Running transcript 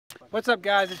What's up,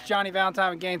 guys? It's Johnny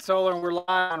Valentine with Gain Solar, and we're live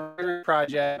on a roof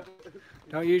project.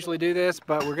 Don't usually do this,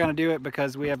 but we're going to do it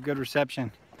because we have good reception.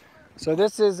 So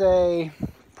this is a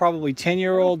probably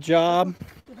 10-year-old job,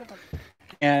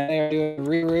 and they're doing a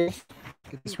re-roof.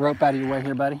 Get this rope out of your way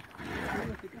here, buddy.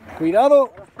 Cuidado,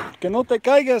 que no te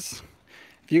caigas.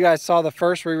 If you guys saw the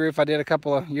first re-roof I did a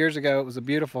couple of years ago, it was a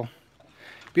beautiful,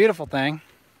 beautiful thing.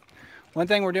 One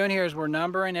thing we're doing here is we're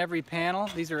numbering every panel.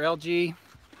 These are LG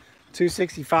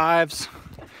 265s.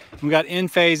 We got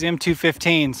in-phase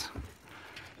M215s.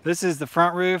 This is the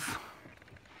front roof,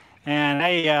 and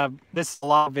hey, this is a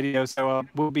live video, so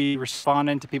we'll be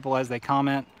responding to people as they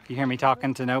comment. If you hear me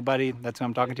talking to nobody, that's who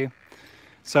I'm talking to.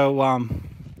 So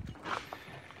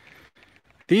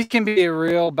these can be a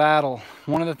real battle.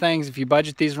 One of the things, if you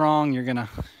budget these wrong, you're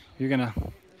gonna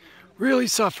really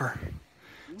suffer.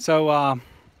 So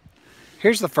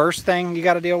here's the first thing you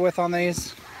got to deal with on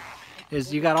these.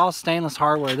 Is you got all stainless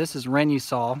hardware. This is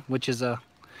Renusol, which is a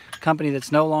company that's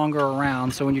no longer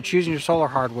around. So when you're choosing your solar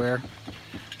hardware,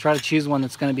 try to choose one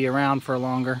that's going to be around for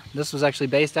longer. This was actually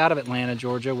based out of Atlanta,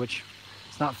 Georgia, which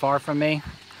is not far from me.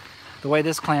 The way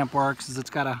this clamp works is it's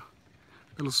got a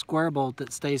little square bolt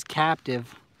that stays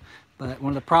captive, but one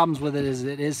of the problems with it is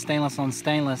it is stainless on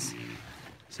stainless,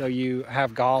 so you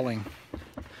have galling.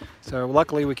 So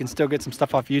luckily we can still get some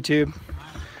stuff off YouTube.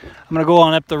 I'm going to go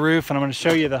on up the roof and I'm going to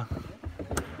show you the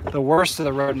worst of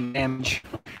the rodent damage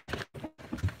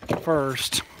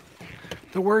first.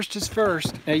 The worst is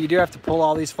first. Now you do have to pull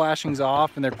all these flashings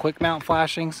off, and they're quick mount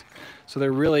flashings, so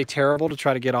they're really terrible to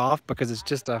try to get off because it's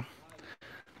just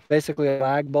basically a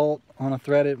lag bolt on a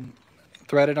threaded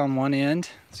on one end,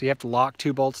 so you have to lock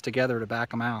two bolts together to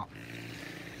back them out.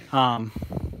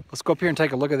 Let's go up here and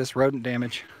take a look at this rodent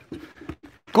damage.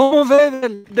 ¿Cómo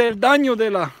ve del daño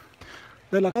de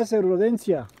la casa de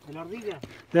rodencia?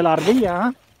 De la ardilla,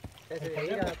 huh?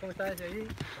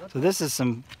 So this is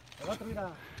some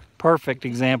perfect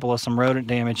example of some rodent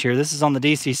damage here. This is on the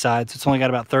DC side, so it's only got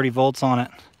about 30 volts on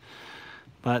it.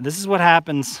 But this is what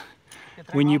happens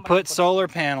when you put solar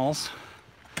panels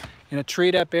in a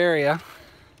treed up area.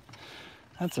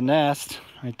 That's a nest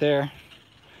right there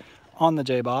on the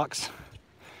J-box.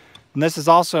 And this is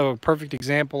also a perfect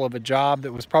example of a job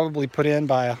that was probably put in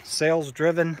by a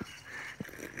sales-driven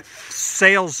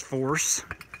sales force,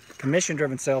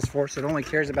 commission-driven sales force that only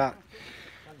cares about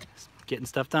getting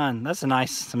stuff done. That's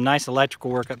some nice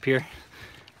electrical work up here.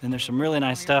 Then there's some really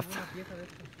nice stuff.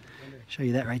 Show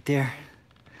you that right there.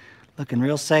 Looking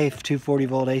real safe, 240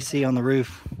 volt AC on the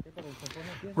roof.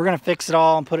 We're gonna fix it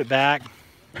all and put it back.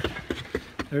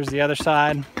 There's the other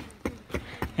side.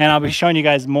 And I'll be showing you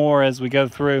guys more as we go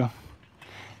through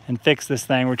and fix this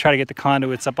thing. We're trying to get the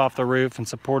conduits up off the roof and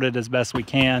support it as best we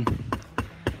can.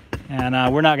 And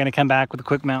we're not going to come back with the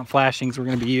quick mount flashings. We're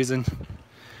going to be using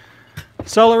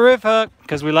solar roof hook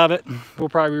because we love it. We'll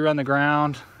probably rerun the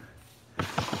ground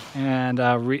and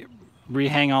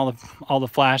rehang all the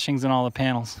flashings and all the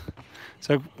panels.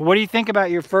 So what do you think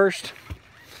about your first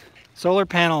solar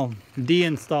panel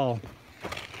deinstall?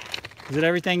 Is it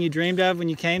everything you dreamed of when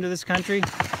you came to this country?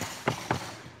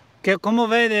 ¿Cómo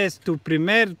ves tu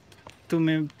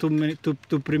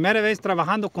primera vez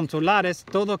trabajando con solares?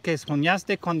 ¿Todo que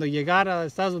soñaste cuando llegara a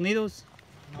Estados Unidos?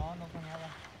 No, no soñaba.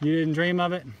 You didn't dream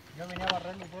of it? Yo venía a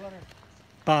barrer los dólares.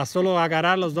 Para solo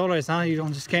agarrar los dólares, huh? You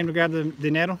just came to grab the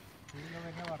dinero? Sí, yo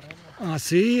venía a barrerlo. Ah,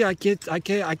 sí, hay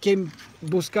que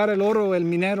buscar el oro, el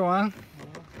minero, huh?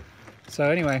 So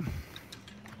anyway,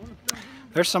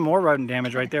 there's some more rodent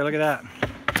damage right there. Look at that.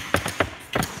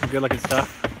 Some good looking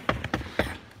stuff.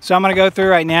 So I'm going to go through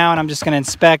right now and I'm just going to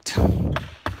inspect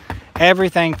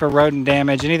everything for rodent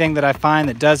damage. Anything that I find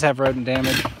that does have rodent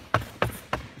damage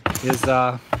is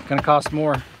going to cost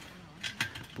more.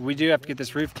 But we do have to get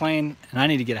this roof clean, and I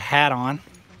need to get a hat on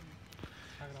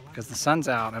because the sun's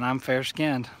out and I'm fair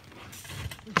skinned.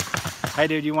 Hey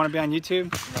dude, you want to be on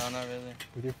YouTube? No, not really.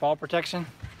 With your fall protection?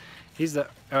 He's the,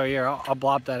 oh yeah, I'll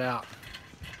blot that out.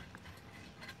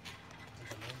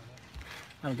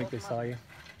 I don't think they saw you.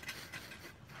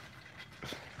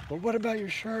 But what about your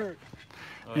shirt?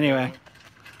 Anyway,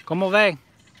 ¿cómo ve?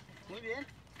 Muy bien.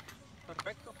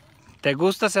 Perfecto. ¿Te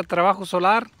gusta hacer trabajo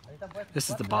solar? This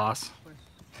is the boss.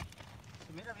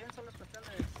 Mira bien, solo es cuestión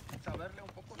de saberle un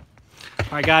poco.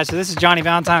 Alright guys, so this is Johnny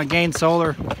Valentine with Gain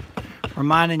Solar,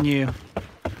 reminding you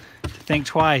to think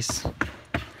twice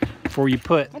before you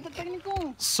put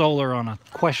solar on a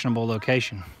questionable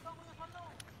location.